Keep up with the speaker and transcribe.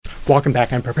Welcome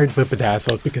back. I'm prepared to be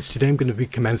bedazzled because today I'm going to be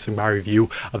commencing my review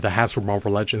of the Hasbro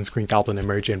Marvel Legends Green Goblin and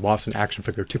Mary Jane Watson action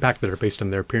figure 2-pack that are based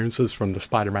on their appearances from the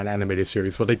Spider-Man animated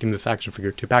series. What I deem this action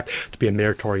figure 2-pack to be a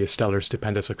meritorious, stellar,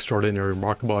 stupendous, extraordinary,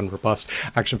 remarkable, and robust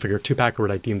action figure 2-pack, or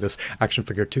would I deem this action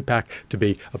figure 2-pack to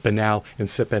be a banal,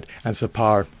 insipid, and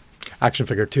subpar action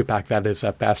figure 2-pack that is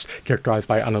at best characterized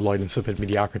by unalloyed insipid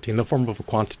mediocrity in the form of a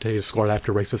quantitative score. I have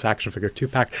to rate this action figure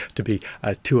 2-pack to be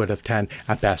a 2 out of 10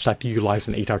 at best. I have to utilize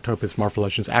an 8 Octopus Marvel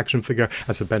Legends action figure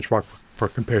as a benchmark for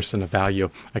comparison of value.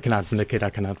 I cannot vindicate,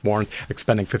 I cannot warrant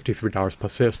expending $53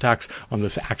 plus sales tax on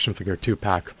this action figure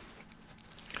 2-pack.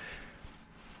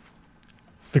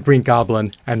 The Green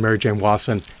Goblin and Mary Jane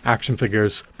Watson action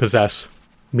figures possess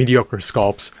mediocre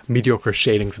sculpts, mediocre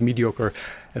shadings, mediocre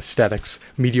aesthetics,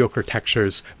 mediocre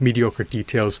textures, mediocre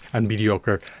details, and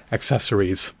mediocre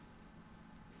accessories.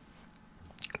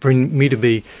 For me to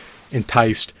be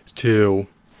enticed to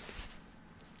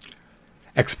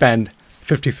expend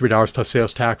 $53 plus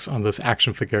sales tax on this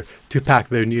action figure 2-pack,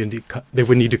 they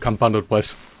would need to come bundled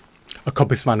with a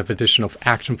copious amount of additional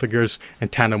action figures in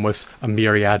tandem with a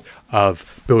myriad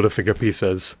of Build-A-Figure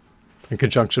pieces in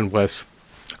conjunction with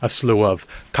a slew of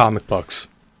comic books.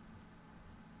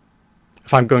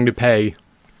 If I'm going to pay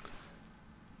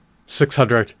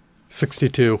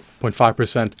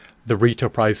 662.5% the retail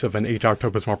price of an 8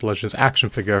 Octopus Marvel Legends action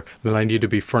figure, then I need to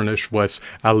be furnished with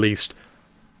at least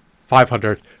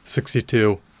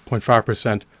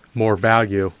 562.5% more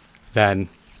value than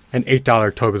an $8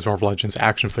 Octopus Marvel Legends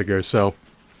action figure. So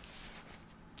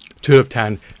 2 out of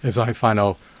 10 is my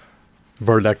final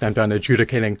verdict. I'm done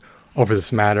adjudicating over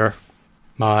this matter.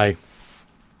 My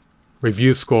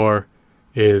review score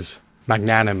is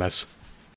magnanimous.